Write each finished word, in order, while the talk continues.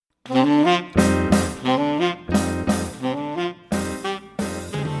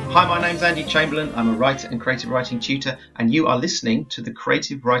Hi, my name's Andy Chamberlain. I'm a writer and creative writing tutor, and you are listening to the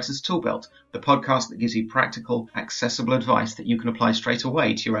Creative Writer's Toolbelt, the podcast that gives you practical, accessible advice that you can apply straight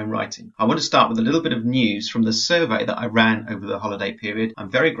away to your own writing. I want to start with a little bit of news from the survey that I ran over the holiday period. I'm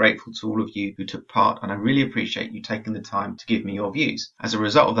very grateful to all of you who took part, and I really appreciate you taking the time to give me your views. As a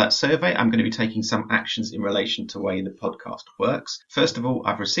result of that survey, I'm going to be taking some actions in relation to the way the podcast works. First of all,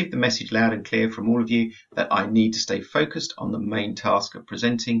 I've received the message loud and clear from all of you that I need to stay focused on the main task of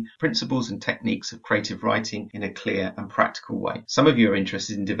presenting principles and techniques of creative writing in a clear and practical way. Some of you are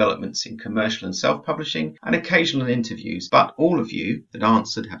interested in developments in commercial and self-publishing and occasional interviews, but all of you that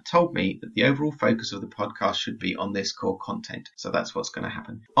answered have told me that the overall focus of the podcast should be on this core content. So that's what's going to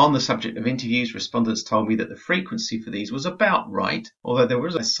happen. On the subject of interviews, respondents told me that the frequency for these was about right, although there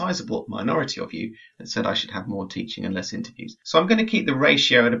was a sizable minority of you that said I should have more teaching and less interviews. So I'm going to keep the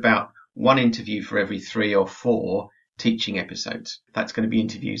ratio at about one interview for every 3 or 4 teaching episodes. That's going to be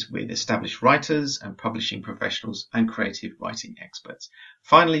interviews with established writers and publishing professionals and creative writing experts.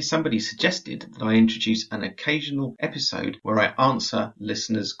 Finally, somebody suggested that I introduce an occasional episode where I answer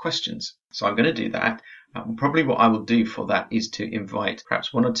listeners' questions. So I'm going to do that. Probably what I will do for that is to invite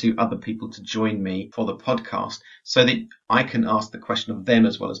perhaps 1 or 2 other people to join me for the podcast so that I can ask the question of them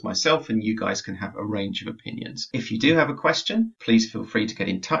as well as myself, and you guys can have a range of opinions. If you do have a question, please feel free to get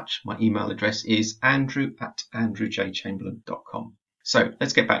in touch. My email address is andrew@andrewjchamberlain.com. So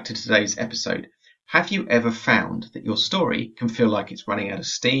let's get back to today's episode. Have you ever found that your story can feel like it's running out of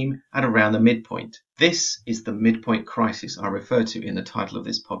steam at around the midpoint? This is the midpoint crisis I refer to in the title of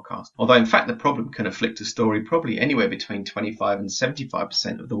this podcast. Although in fact the problem can afflict a story probably anywhere between 25 and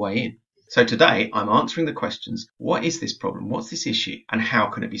 75% of the way in. So today I'm answering the questions, what is this problem, what's this issue, and how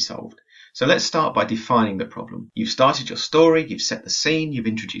can it be solved? So let's start by defining the problem. You've started your story, you've set the scene, you've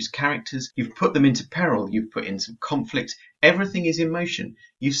introduced characters, you've put them into peril, you've put in some conflict. Everything is in motion.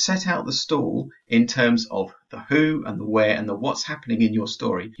 You've set out the stall in terms of the who and the where and the what's happening in your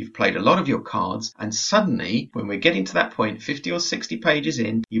story. You've played a lot of your cards, and suddenly, when we're getting to that point, 50 or 60 pages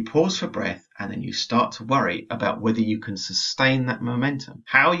in, you pause for breath and then you start to worry about whether you can sustain that momentum.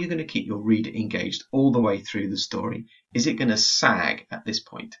 How are you going to keep your reader engaged all the way through the story? Is it going to sag at this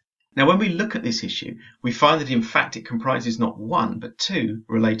point? Now, when we look at this issue, we find that in fact it comprises not 1 but 2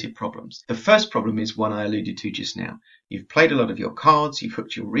 related problems. The first problem is one I alluded to just now. You've played a lot of your cards, you've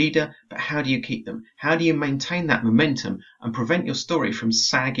hooked your reader, but how do you keep them? How do you maintain that momentum and prevent your story from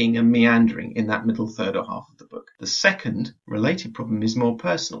sagging and meandering in that middle third or half of the book? The second related problem is more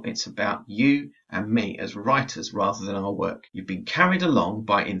personal. It's about you and me as writers rather than our work. You've been carried along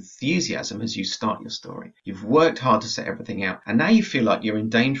by enthusiasm as you start your story. You've worked hard to set everything out, and now you feel like you're in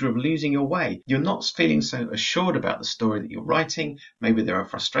danger of losing your way. You're not feeling so assured about the story that you're writing. Maybe there are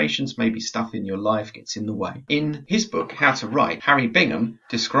frustrations, maybe stuff in your life gets in the way. In his book, How to Write, Harry Bingham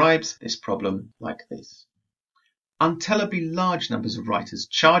describes this problem like this. Untellably large numbers of writers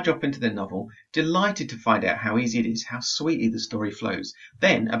charge off into their novel, delighted to find out how easy it is, how sweetly the story flows.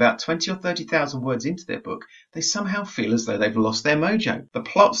 Then, about 20 or 30,000 words into their book, they somehow feel as though they've lost their mojo. The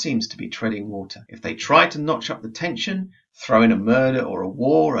plot seems to be treading water. If they try to notch up the tension, throw in a murder or a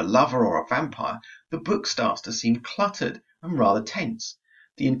war, a lover or a vampire, the book starts to seem cluttered and rather tense.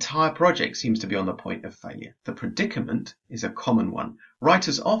 The entire project seems to be on the point of failure. The predicament is a common one.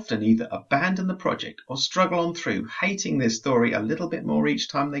 Writers often either abandon the project or struggle on through, hating their story a little bit more each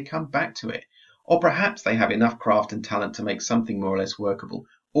time they come back to it. Or perhaps they have enough craft and talent to make something more or less workable,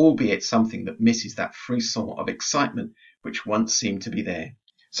 albeit something that misses that frisson of excitement which once seemed to be there.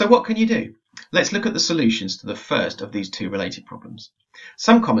 So what can you do? Let's look at the solutions to the first of these 2 related problems.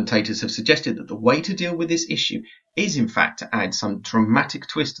 Some commentators have suggested that the way to deal with this issue is in fact to add some dramatic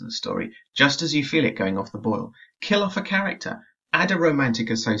twist to the story, just as you feel it going off the boil. Kill off a character. Add a romantic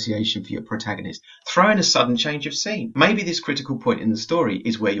association for your protagonist. Throw in a sudden change of scene. Maybe this critical point in the story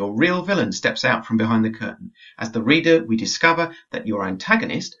is where your real villain steps out from behind the curtain. As the reader, we discover that your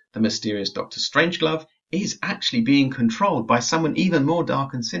antagonist, the mysterious Dr. Strangelove, is actually being controlled by someone even more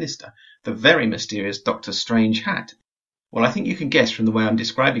dark and sinister, the very mysterious Dr. Strange Hat. Well, I think you can guess from the way I'm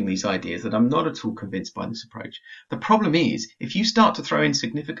describing these ideas that I'm not at all convinced by this approach. The problem is, if you start to throw in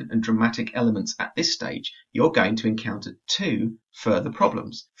significant and dramatic elements at this stage, you're going to encounter 2 further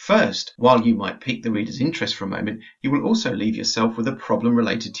problems. First, while you might pique the reader's interest for a moment, you will also leave yourself with a problem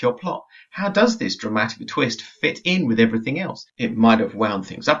related to your plot. How does this dramatic twist fit in with everything else? It might have wound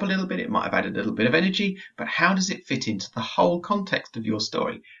things up a little bit, it might have added a little bit of energy, but how does it fit into the whole context of your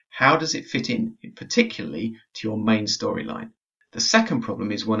story? How does it fit in particularly to your main storyline? The second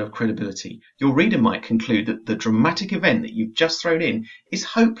problem is one of credibility. Your reader might conclude that the dramatic event that you've just thrown in is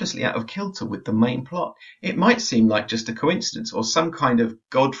hopelessly out of kilter with the main plot. It might seem like just a coincidence or some kind of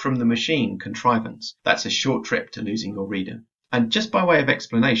God from the machine contrivance. That's a short trip to losing your reader. And just by way of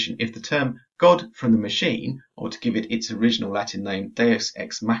explanation, if the term God from the machine, or to give it its original Latin name, Deus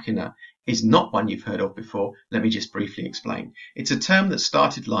ex machina, is not one you've heard of before, let me just briefly explain. It's a term that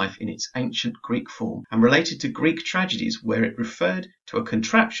started life in its ancient Greek form and related to Greek tragedies where it referred to a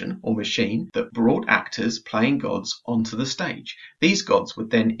contraption or machine that brought actors playing gods onto the stage. These gods would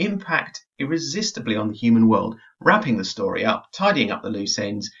then impact irresistibly on the human world, wrapping the story up, tidying up the loose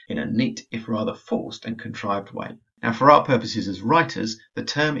ends in a neat, if rather forced and contrived way. Now, for our purposes as writers, the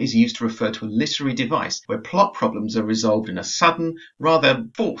term is used to refer to a literary device where plot problems are resolved in a sudden, rather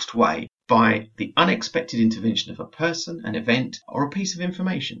forced way by the unexpected intervention of a person, an event, or a piece of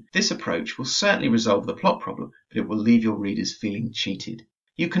information. This approach will certainly resolve the plot problem, but it will leave your readers feeling cheated.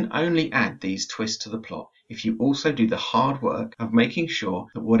 You can only add these twists to the plot if you also do the hard work of making sure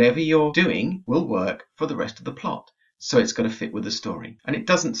that whatever you're doing will work for the rest of the plot. So it's got to fit with the story. And it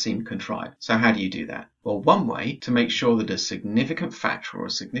doesn't seem contrived. So how do you do that? Well, one way to make sure that a significant factor or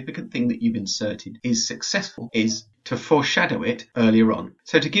a significant thing that you've inserted is successful is to foreshadow it earlier on.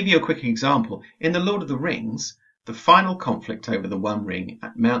 So to give you a quick example, in The Lord of the Rings, the final conflict over the One Ring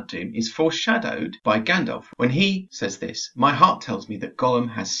at Mount Doom is foreshadowed by Gandalf when he says this: "My heart tells me that Gollum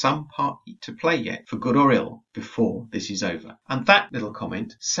has some part to play yet, for good or ill, before this is over." And that little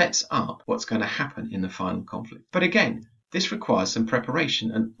comment sets up what's going to happen in the final conflict. But again, this requires some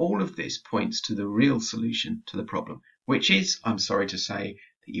preparation, and all of this points to the real solution to the problem, which is, I'm sorry to say,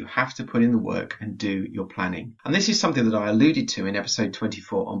 that you have to put in the work and do your planning. And this is something that I alluded to in episode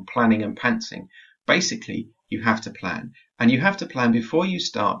 24 on planning and pantsing. Basically, you have to plan, and you have to plan before you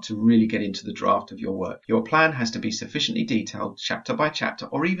start to really get into the draft of your work. Your plan has to be sufficiently detailed, chapter by chapter,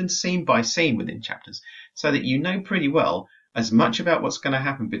 or even scene by scene within chapters, so that you know pretty well as much about what's going to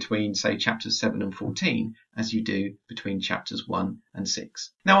happen between, say, chapters 7 and 14 as you do between chapters 1 and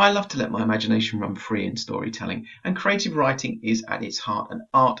 6. Now, I love to let my imagination run free in storytelling, and creative writing is at its heart an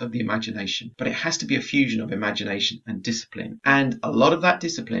art of the imagination, but it has to be a fusion of imagination and discipline, and a lot of that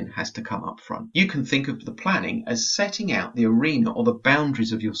discipline has to come up front. You can think of the planning as setting out the arena or the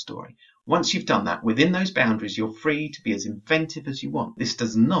boundaries of your story. Once you've done that, within those boundaries, you're free to be as inventive as you want. This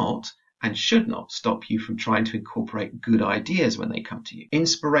does not and should not stop you from trying to incorporate good ideas when they come to you.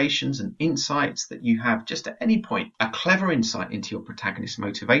 Inspirations and insights that you have just at any point, a clever insight into your protagonist's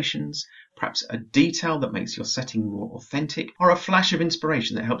motivations, perhaps a detail that makes your setting more authentic, or a flash of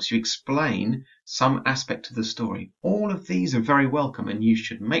inspiration that helps you explain some aspect of the story. All of these are very welcome, and you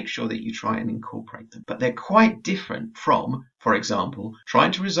should make sure that you try and incorporate them. But they're quite different from, for example,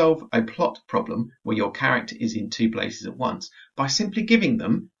 trying to resolve a plot problem where your character is in two places at once by simply giving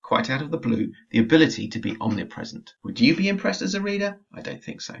them, quite out of the blue, the ability to be omnipresent. Would you be impressed as a reader? I don't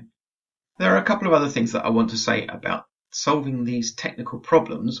think so. There are a couple of other things that I want to say about solving these technical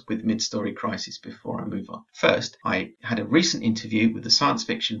problems with mid-story crisis before I move on. First, I had a recent interview with the science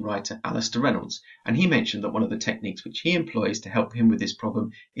fiction writer Alastair Reynolds, and he mentioned that one of the techniques which he employs to help him with this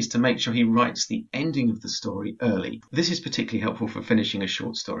problem is to make sure he writes the ending of the story early. This is particularly helpful for finishing a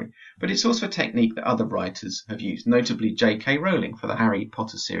short story, but it's also a technique that other writers have used, notably J.K. Rowling for the Harry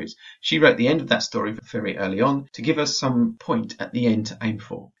Potter series. She wrote the end of that story very early on to give us some point at the end to aim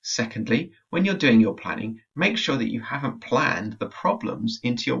for. Secondly, when you're doing your planning, make sure that you haven't planned the problems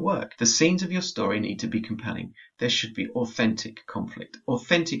into your work. The scenes of your story need to be compelling. There should be authentic conflict,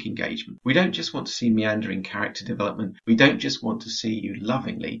 authentic engagement. We don't just want to see meandering character development. We don't just want to see you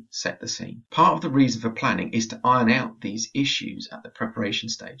lovingly set the scene. Part of the reason for planning is to iron out these issues at the preparation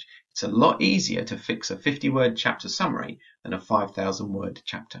stage. It's a lot easier to fix a 50-word chapter summary than a 5,000-word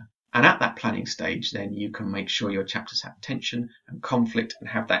chapter. And at that planning stage, then you can make sure your chapters have tension and conflict and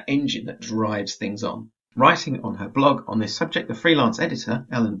have that engine that drives things on. Writing on her blog on this subject, the freelance editor,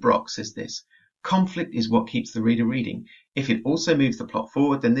 Ellen Brock, says this: "Conflict is what keeps the reader reading. If it also moves the plot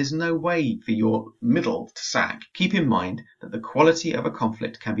forward, then there's no way for your middle to sag. Keep in mind that the quality of a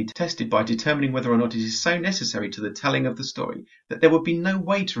conflict can be tested by determining whether or not it is so necessary to the telling of the story that there would be no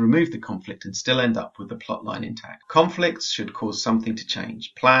way to remove the conflict and still end up with the plot line intact. Conflicts should cause something to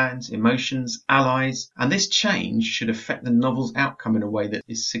change, plans, emotions, allies, and this change should affect the novel's outcome in a way that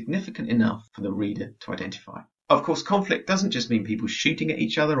is significant enough for the reader to identify." Of course, conflict doesn't just mean people shooting at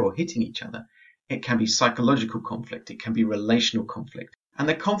each other or hitting each other. It can be psychological conflict, it can be relational conflict, and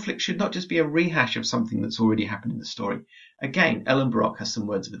the conflict should not just be a rehash of something that's already happened in the story. Again, Ellen Brock has some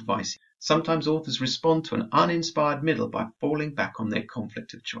words of advice. Sometimes authors respond to an uninspired middle by falling back on their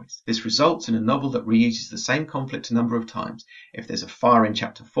conflict of choice. This results in a novel that reuses the same conflict a number of times. If there's a fire in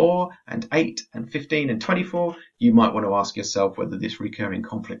chapter 4 and 8 and 15 and 24, you might want to ask yourself whether this recurring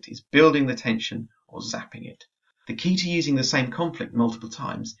conflict is building the tension or zapping it. The key to using the same conflict multiple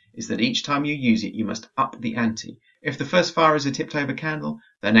times is that each time you use it, you must up the ante. If the first fire is a tipped-over candle,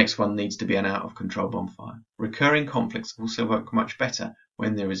 the next one needs to be an out-of-control bonfire. Recurring conflicts also work much better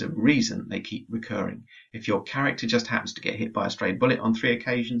when there is a reason they keep recurring. If your character just happens to get hit by a stray bullet on 3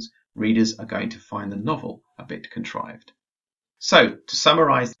 occasions, readers are going to find the novel a bit contrived. So, to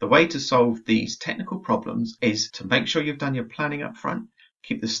summarise, the way to solve these technical problems is to make sure you've done your planning up front,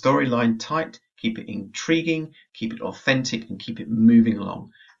 keep the storyline tight, keep it intriguing, keep it authentic, and keep it moving along.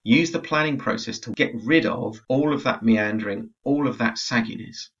 Use the planning process to get rid of all of that meandering, all of that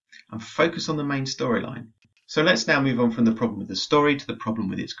sagginess, and focus on the main storyline. So let's now move on from the problem with the story to the problem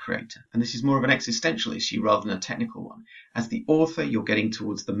with its creator. And this is more of an existential issue rather than a technical one. As the author, you're getting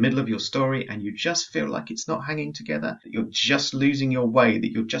towards the middle of your story and you just feel like it's not hanging together, that you're just losing your way,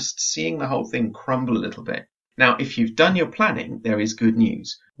 that you're just seeing the whole thing crumble a little bit. Now, if you've done your planning, there is good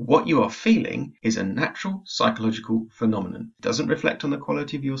news. What you are feeling is a natural psychological phenomenon. It doesn't reflect on the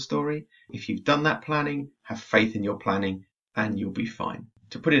quality of your story. If you've done that planning, have faith in your planning and you'll be fine.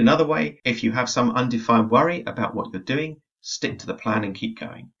 To put it another way, if you have some undefined worry about what you're doing, stick to the plan and keep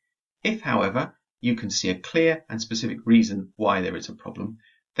going. If, however, you can see a clear and specific reason why there is a problem,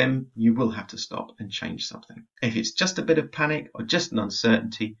 then you will have to stop and change something. If it's just a bit of panic or just an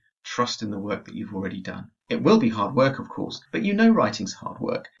uncertainty, trust in the work that you've already done. It will be hard work, of course, but you know writing's hard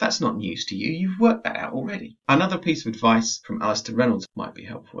work. That's not news to you. You've worked that out already. Another piece of advice from Alistair Reynolds might be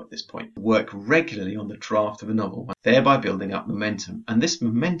helpful at this point. Work regularly on the draft of a novel, thereby building up momentum. And this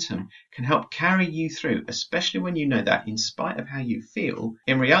momentum can help carry you through, especially when you know that, in spite of how you feel,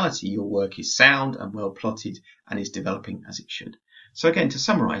 in reality your work is sound and well plotted and is developing as it should. So again, to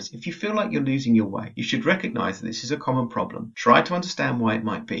summarise, if you feel like you're losing your way, you should recognise that this is a common problem. Try to understand why it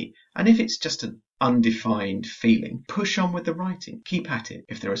might be. And if it's just an undefined feeling, push on with the writing. Keep at it.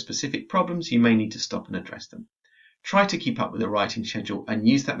 If there are specific problems, you may need to stop and address them. Try to keep up with the writing schedule and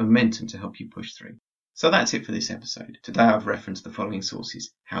use that momentum to help you push through. So that's it for this episode. Today I've referenced the following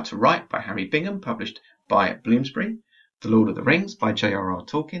sources. How to Write by Harry Bingham, published by Bloomsbury. The Lord of the Rings by J.R.R.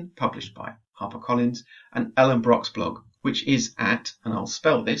 Tolkien, published by HarperCollins. And Ellen Brock's blog, which is at, and I'll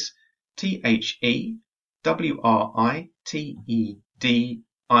spell this, THEWRITEDITOR,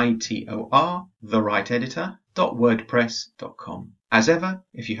 thewriteeditor.wordpress.com. As ever,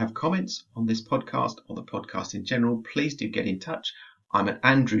 if you have comments on this podcast or the podcast in general, please do get in touch. I'm at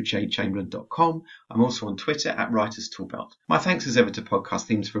andrewjchamberlain.com. I'm also on Twitter at Writers Toolbelt. My thanks as ever to Podcast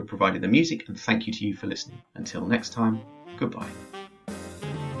Themes for providing the music, and thank you to you for listening. Until next time, goodbye.